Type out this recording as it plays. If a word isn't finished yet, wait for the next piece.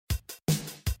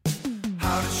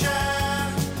How to share.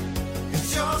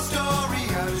 It's your story.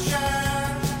 How to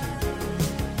share.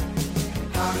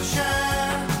 How to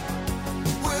share.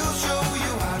 We'll show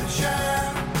you how to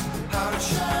share. How to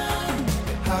share.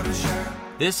 How to share.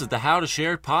 This is the How to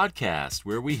Share podcast,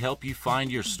 where we help you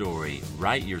find your story,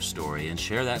 write your story, and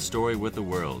share that story with the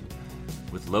world.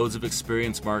 With loads of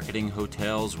experience marketing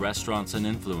hotels, restaurants, and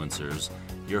influencers,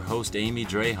 your host Amy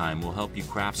Draheim will help you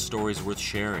craft stories worth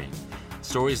sharing.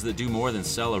 Stories that do more than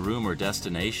sell a room or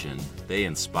destination, they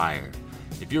inspire.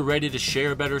 If you're ready to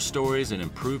share better stories and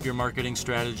improve your marketing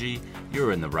strategy,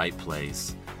 you're in the right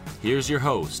place. Here's your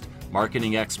host,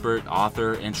 marketing expert,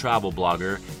 author, and travel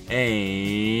blogger,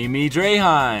 Amy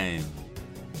Draheim.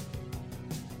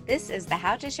 This is the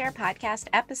How to Share podcast,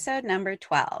 episode number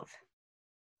 12.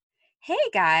 Hey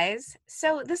guys,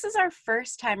 so this is our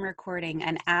first time recording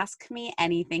an Ask Me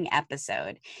Anything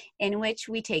episode in which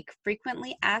we take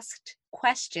frequently asked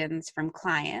questions from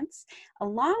clients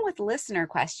along with listener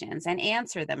questions and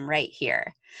answer them right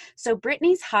here. So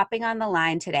Brittany's hopping on the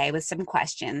line today with some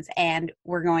questions and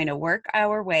we're going to work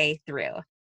our way through.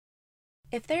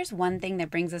 If there's one thing that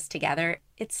brings us together,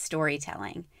 it's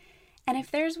storytelling. And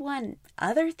if there's one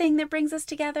other thing that brings us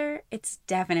together, it's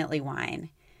definitely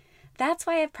wine. That's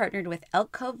why I've partnered with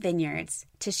Elk Cove Vineyards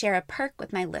to share a perk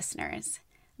with my listeners.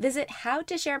 Visit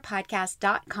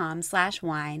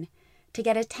howtosharepodcast.com/wine to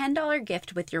get a $10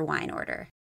 gift with your wine order.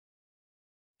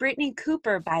 Brittany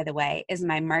Cooper, by the way, is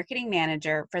my marketing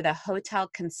manager for the hotel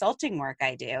consulting work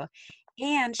I do,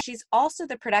 and she's also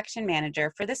the production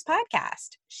manager for this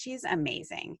podcast. She's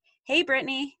amazing. Hey,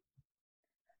 Brittany.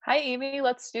 Hi, Amy.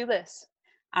 Let's do this.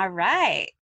 All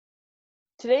right.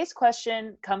 Today's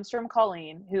question comes from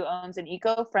Colleen, who owns an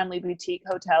eco-friendly boutique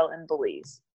hotel in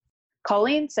Belize.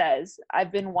 Colleen says,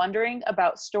 I've been wondering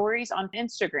about stories on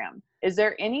Instagram. Is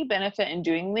there any benefit in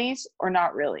doing these or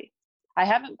not really? I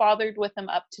haven't bothered with them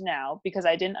up to now because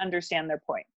I didn't understand their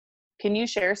point. Can you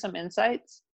share some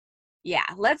insights? Yeah,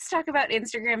 let's talk about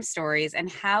Instagram stories and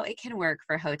how it can work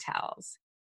for hotels.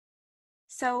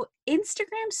 So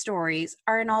Instagram stories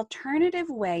are an alternative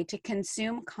way to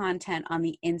consume content on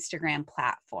the Instagram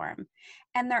platform,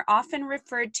 and they're often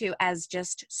referred to as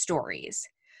just stories.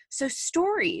 So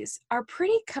stories are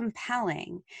pretty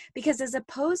compelling because as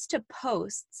opposed to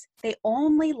posts, they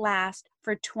only last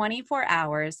for 24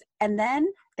 hours and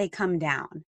then they come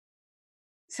down.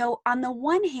 So on the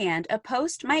one hand, a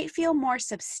post might feel more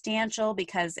substantial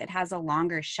because it has a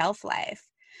longer shelf life.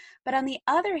 But on the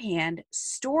other hand,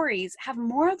 stories have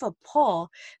more of a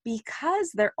pull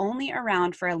because they're only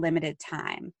around for a limited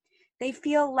time. They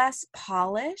feel less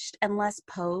polished and less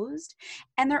posed,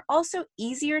 and they're also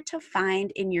easier to find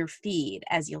in your feed,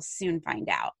 as you'll soon find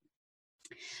out.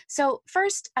 So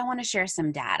first, I want to share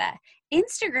some data.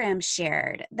 Instagram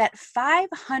shared that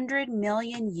 500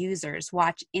 million users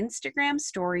watch Instagram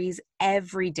stories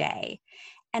every day.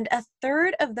 And a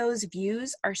third of those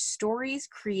views are stories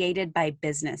created by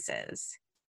businesses.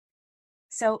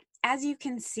 So as you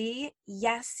can see,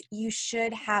 yes, you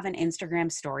should have an Instagram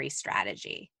story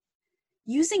strategy.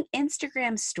 Using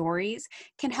Instagram stories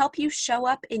can help you show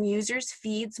up in users'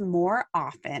 feeds more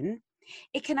often.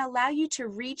 It can allow you to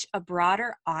reach a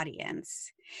broader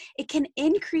audience. It can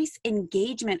increase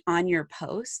engagement on your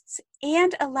posts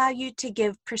and allow you to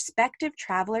give prospective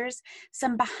travelers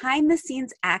some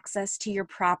behind-the-scenes access to your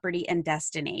property and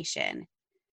destination.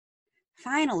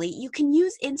 Finally, you can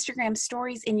use Instagram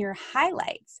stories in your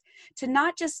highlights to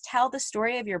not just tell the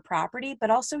story of your property,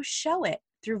 but also show it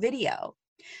through video.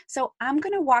 So I'm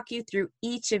going to walk you through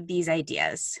each of these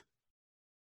ideas.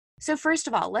 So first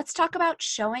of all, let's talk about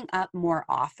showing up more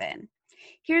often.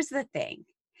 Here's the thing.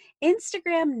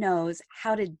 Instagram knows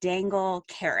how to dangle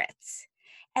carrots.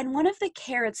 And one of the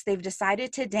carrots they've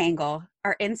decided to dangle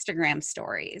are Instagram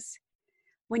stories.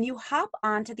 When you hop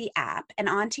onto the app and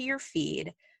onto your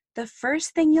feed, the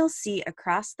first thing you'll see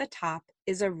across the top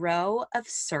is a row of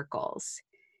circles.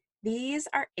 These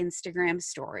are Instagram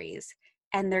stories,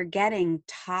 and they're getting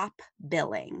top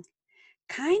billing.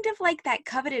 Kind of like that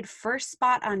coveted first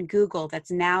spot on Google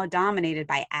that's now dominated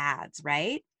by ads,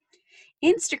 right?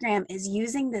 Instagram is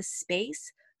using this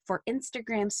space for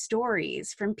Instagram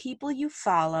stories from people you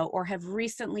follow or have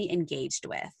recently engaged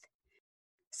with.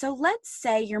 So let's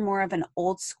say you're more of an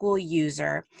old school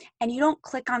user and you don't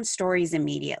click on stories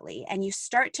immediately and you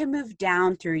start to move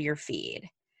down through your feed.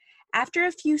 After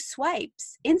a few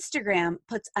swipes, Instagram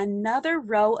puts another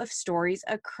row of stories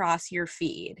across your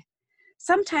feed.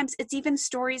 Sometimes it's even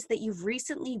stories that you've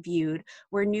recently viewed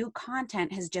where new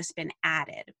content has just been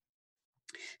added.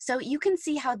 So you can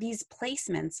see how these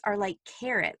placements are like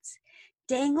carrots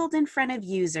dangled in front of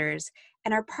users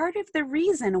and are part of the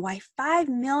reason why 5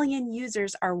 million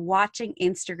users are watching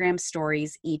Instagram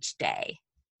stories each day.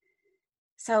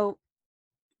 So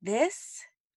this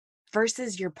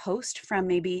versus your post from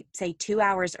maybe, say, 2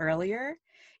 hours earlier,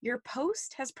 your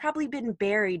post has probably been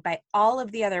buried by all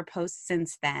of the other posts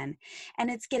since then,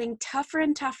 and it's getting tougher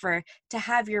and tougher to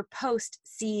have your post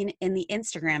seen in the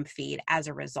Instagram feed as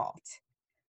a result.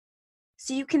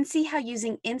 So you can see how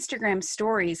using Instagram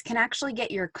stories can actually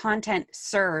get your content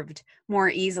served more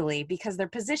easily because they're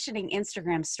positioning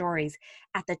Instagram stories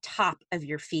at the top of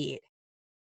your feed.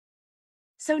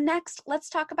 So next, let's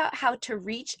talk about how to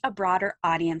reach a broader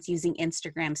audience using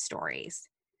Instagram stories.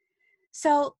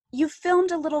 So you've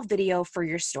filmed a little video for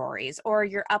your stories or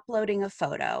you're uploading a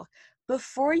photo.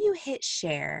 Before you hit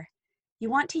share, you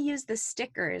want to use the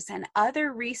stickers and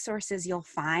other resources you'll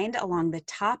find along the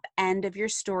top end of your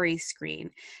story screen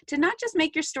to not just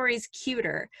make your stories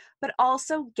cuter, but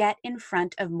also get in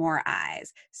front of more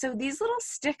eyes. So these little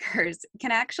stickers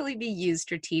can actually be used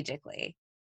strategically.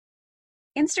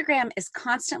 Instagram is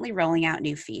constantly rolling out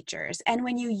new features, and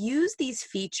when you use these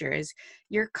features,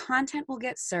 your content will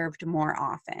get served more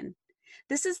often.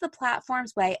 This is the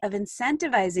platform's way of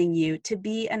incentivizing you to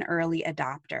be an early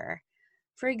adopter.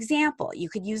 For example, you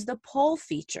could use the poll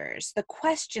features, the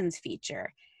questions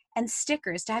feature, and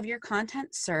stickers to have your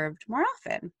content served more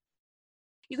often.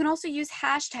 You can also use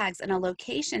hashtags and a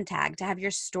location tag to have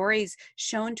your stories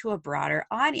shown to a broader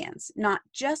audience, not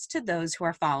just to those who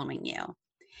are following you.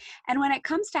 And when it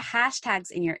comes to hashtags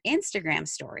in your Instagram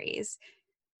stories,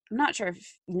 I'm not sure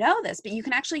if you know this, but you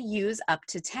can actually use up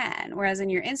to 10, whereas in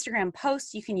your Instagram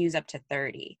posts, you can use up to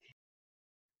 30.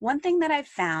 One thing that I've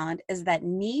found is that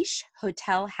niche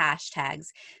hotel hashtags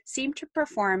seem to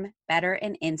perform better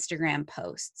in Instagram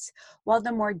posts, while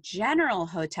the more general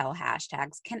hotel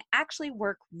hashtags can actually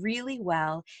work really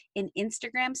well in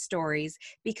Instagram stories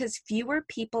because fewer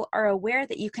people are aware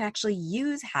that you can actually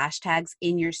use hashtags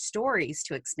in your stories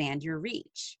to expand your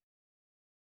reach.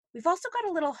 We've also got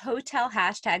a little hotel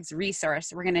hashtags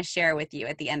resource we're going to share with you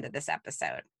at the end of this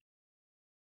episode.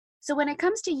 So when it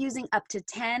comes to using up to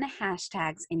 10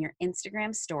 hashtags in your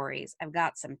Instagram stories, I've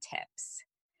got some tips.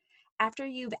 After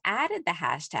you've added the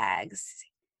hashtags,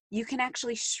 you can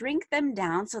actually shrink them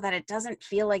down so that it doesn't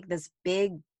feel like this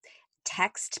big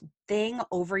text thing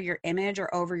over your image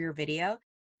or over your video.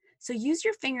 So use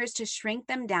your fingers to shrink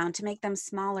them down to make them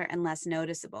smaller and less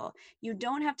noticeable. You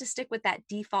don't have to stick with that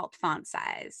default font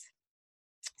size.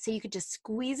 So you could just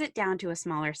squeeze it down to a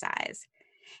smaller size.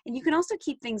 And you can also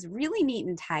keep things really neat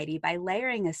and tidy by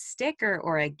layering a sticker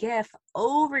or a GIF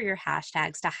over your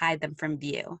hashtags to hide them from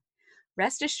view.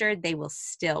 Rest assured they will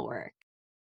still work.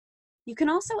 You can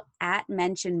also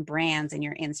 @mention brands in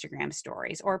your Instagram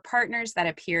stories or partners that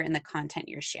appear in the content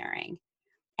you're sharing.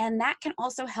 And that can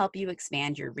also help you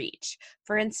expand your reach.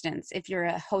 For instance, if you're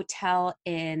a hotel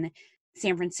in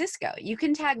San Francisco, you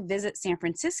can tag Visit San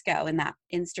Francisco in that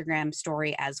Instagram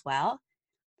story as well.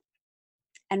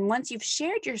 And once you've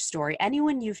shared your story,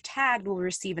 anyone you've tagged will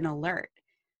receive an alert.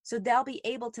 So they'll be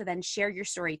able to then share your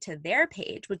story to their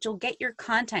page, which will get your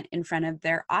content in front of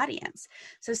their audience.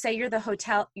 So say you're a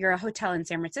hotel in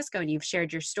San Francisco and you've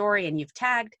shared your story and you've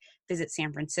tagged Visit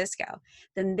San Francisco.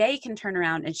 Then they can turn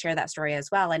around and share that story as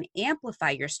well and amplify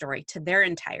your story to their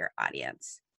entire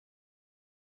audience.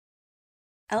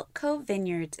 Elk Cove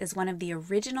Vineyards is one of the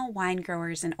original wine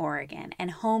growers in Oregon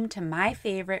and home to my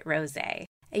favorite rosé.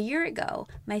 A year ago,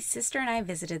 my sister and I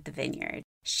visited the vineyard.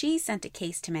 She sent a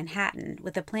case to Manhattan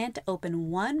with a plan to open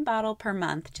 1 bottle per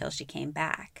month till she came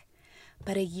back.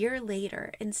 But a year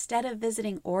later, instead of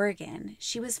visiting Oregon,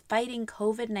 she was fighting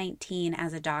COVID-19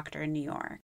 as a doctor in New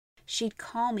York. She'd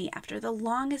call me after the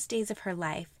longest days of her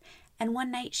life, and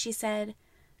one night she said,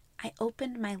 "I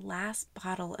opened my last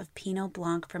bottle of Pinot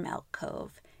Blanc from Elk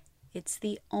Cove. It's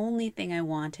the only thing I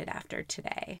wanted after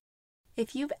today."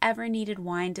 If you've ever needed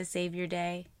wine to save your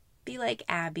day, be like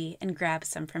Abby and grab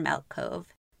some from Elk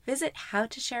Cove. Visit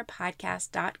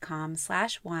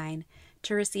howtosharepodcast.com/wine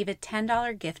to receive a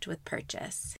 $10 gift with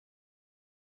purchase.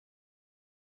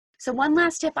 So one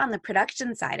last tip on the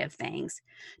production side of things.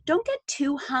 Don't get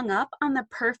too hung up on the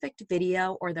perfect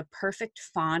video or the perfect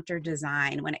font or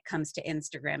design when it comes to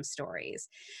Instagram stories.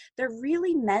 They're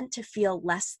really meant to feel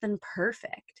less than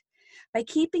perfect. By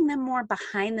keeping them more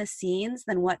behind the scenes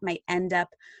than what might end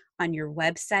up on your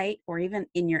website or even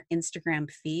in your Instagram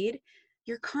feed,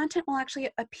 your content will actually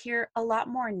appear a lot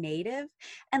more native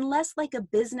and less like a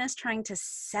business trying to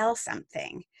sell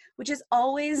something, which is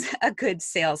always a good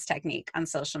sales technique on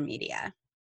social media.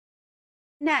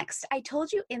 Next, I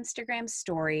told you Instagram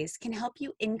stories can help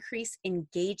you increase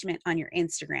engagement on your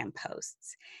Instagram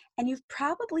posts. And you've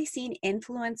probably seen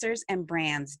influencers and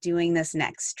brands doing this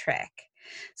next trick.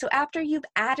 So after you've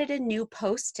added a new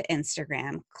post to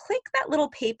Instagram, click that little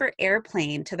paper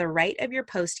airplane to the right of your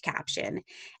post caption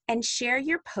and share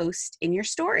your post in your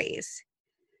stories.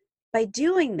 By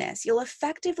doing this, you'll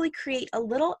effectively create a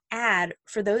little ad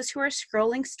for those who are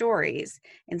scrolling stories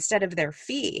instead of their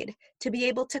feed to be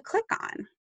able to click on.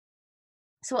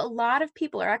 So a lot of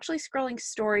people are actually scrolling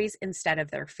stories instead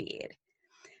of their feed.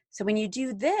 So when you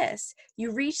do this,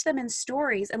 you reach them in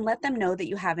stories and let them know that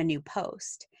you have a new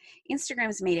post.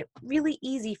 Instagram's made it really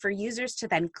easy for users to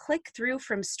then click through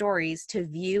from stories to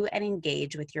view and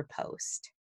engage with your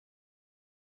post.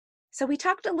 So we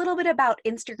talked a little bit about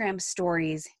Instagram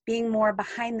stories being more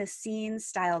behind the scenes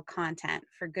style content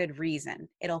for good reason.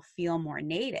 It'll feel more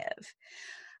native.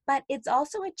 But it's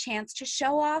also a chance to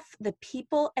show off the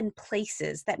people and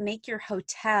places that make your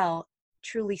hotel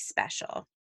truly special.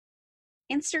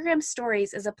 Instagram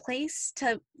stories is a place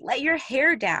to let your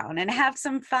hair down and have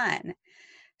some fun.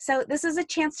 So this is a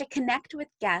chance to connect with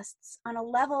guests on a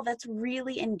level that's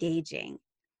really engaging.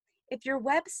 If your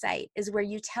website is where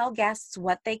you tell guests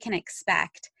what they can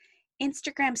expect,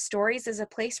 Instagram stories is a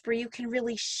place where you can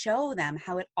really show them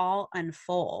how it all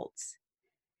unfolds.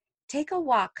 Take a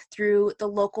walk through the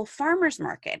local farmers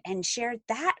market and share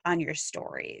that on your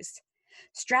stories.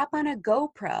 Strap on a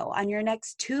GoPro on your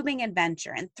next tubing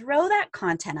adventure and throw that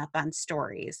content up on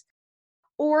stories.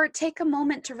 Or take a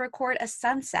moment to record a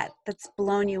sunset that's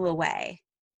blown you away.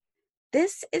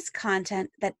 This is content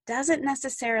that doesn't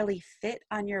necessarily fit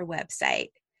on your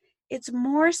website. It's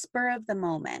more spur of the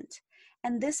moment.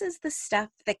 And this is the stuff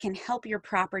that can help your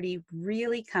property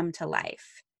really come to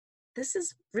life. This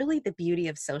is really the beauty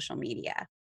of social media.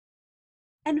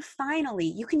 And finally,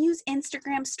 you can use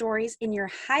Instagram stories in your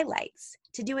highlights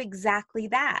to do exactly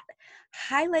that.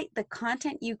 Highlight the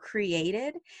content you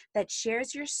created that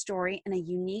shares your story in a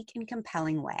unique and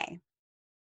compelling way.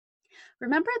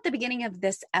 Remember at the beginning of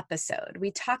this episode, we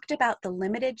talked about the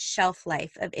limited shelf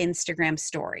life of Instagram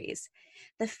stories,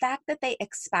 the fact that they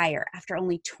expire after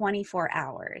only 24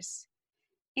 hours.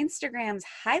 Instagram's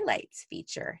highlights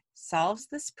feature solves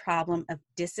this problem of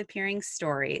disappearing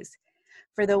stories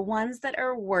for the ones that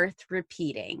are worth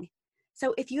repeating.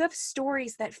 So if you have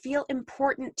stories that feel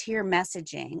important to your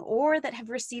messaging or that have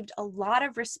received a lot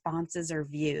of responses or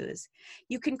views,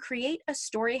 you can create a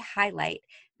story highlight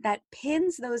that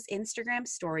pins those Instagram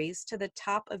stories to the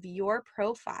top of your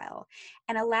profile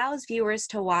and allows viewers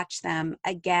to watch them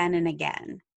again and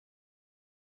again.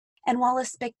 And while a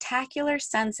spectacular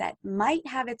sunset might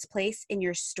have its place in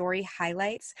your story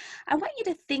highlights, I want you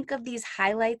to think of these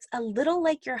highlights a little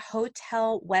like your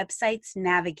hotel website's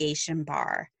navigation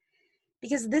bar,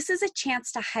 because this is a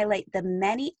chance to highlight the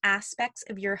many aspects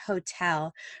of your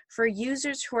hotel for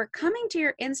users who are coming to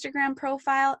your Instagram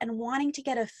profile and wanting to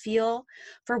get a feel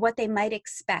for what they might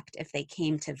expect if they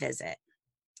came to visit.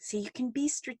 So you can be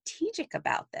strategic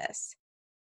about this.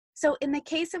 So in the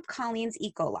case of Colleen's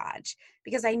Eco Lodge,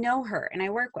 because I know her and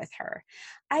I work with her,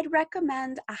 I'd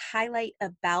recommend a highlight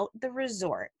about the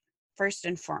resort first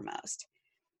and foremost.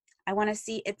 I want to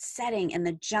see its setting in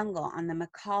the jungle on the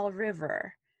McCall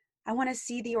River. I want to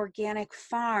see the organic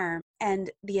farm and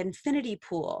the infinity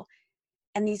pool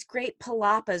and these great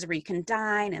palapas where you can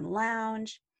dine and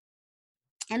lounge.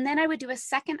 And then I would do a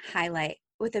second highlight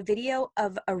with a video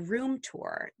of a room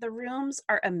tour. The rooms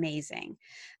are amazing.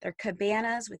 They're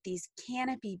cabanas with these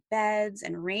canopy beds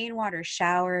and rainwater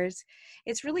showers.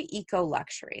 It's really eco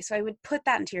luxury. So I would put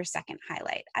that into your second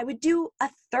highlight. I would do a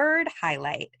third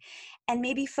highlight and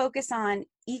maybe focus on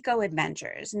eco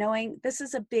adventures, knowing this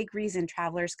is a big reason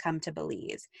travelers come to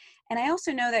Belize. And I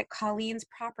also know that Colleen's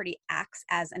property acts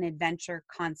as an adventure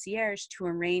concierge to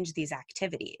arrange these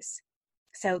activities.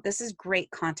 So this is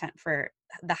great content for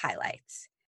the highlights.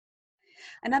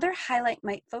 Another highlight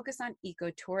might focus on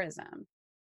ecotourism.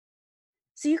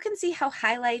 So you can see how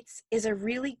highlights is a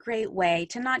really great way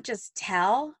to not just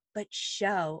tell, but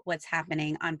show what's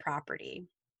happening on property.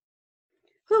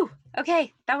 Whew,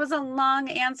 okay, that was a long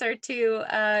answer to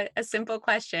a simple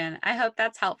question. I hope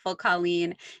that's helpful,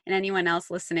 Colleen, and anyone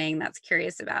else listening that's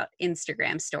curious about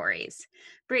Instagram stories.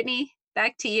 Brittany,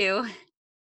 back to you.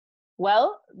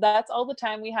 Well, that's all the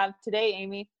time we have today,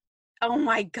 Amy. Oh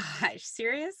my gosh,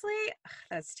 seriously? Ugh,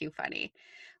 that's too funny.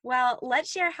 Well,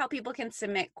 let's share how people can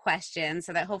submit questions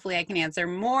so that hopefully I can answer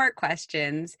more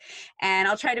questions, and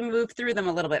I'll try to move through them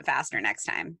a little bit faster next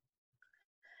time.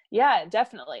 Yeah,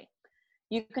 definitely.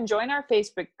 You can join our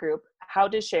Facebook group, How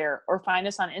to Share, or find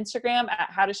us on Instagram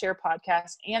at How to Share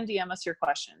Podcast and DM us your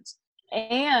questions.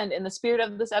 And in the spirit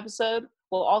of this episode,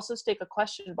 we'll also stick a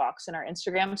question box in our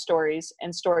Instagram stories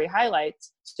and story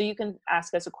highlights, so you can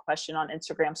ask us a question on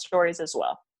Instagram stories as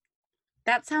well.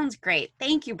 That sounds great.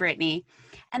 Thank you, Brittany.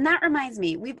 And that reminds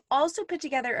me, we've also put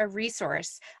together a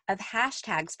resource of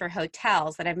hashtags for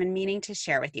hotels that I've been meaning to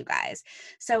share with you guys.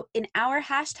 So in our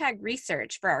hashtag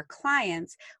research for our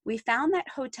clients, we found that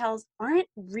hotels aren't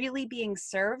really being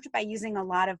served by using a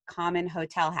lot of common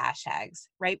hotel hashtags.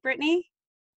 Right, Brittany?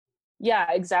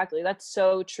 Yeah, exactly. That's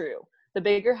so true. The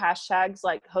bigger hashtags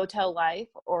like hotel life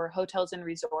or hotels and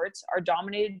resorts are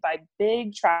dominated by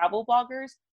big travel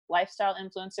bloggers, lifestyle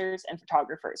influencers, and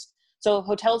photographers. So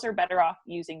hotels are better off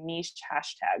using niche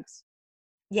hashtags.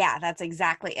 Yeah, that's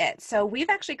exactly it. So we've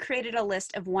actually created a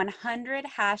list of 100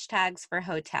 hashtags for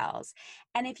hotels.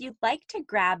 And if you'd like to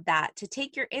grab that to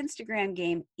take your Instagram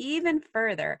game even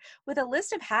further with a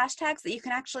list of hashtags that you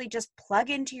can actually just plug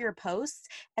into your posts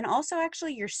and also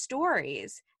actually your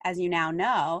stories, as you now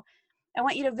know, I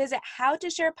want you to visit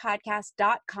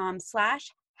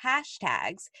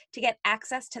howtosharepodcast.com/hashtags to get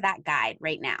access to that guide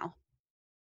right now.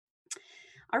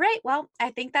 All right, well, I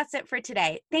think that's it for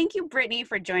today. Thank you, Brittany,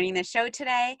 for joining the show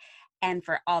today and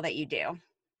for all that you do.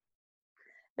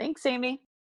 Thanks, Amy.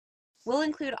 We'll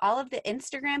include all of the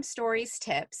Instagram stories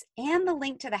tips and the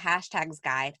link to the hashtags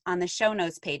guide on the show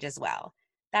notes page as well.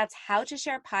 That's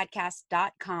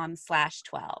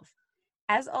howtosharepodcast.com/12.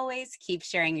 As always, keep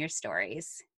sharing your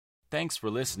stories. Thanks for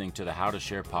listening to the How to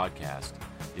Share podcast.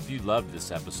 If you loved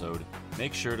this episode,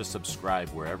 make sure to subscribe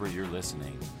wherever you're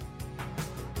listening.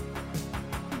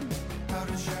 How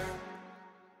to share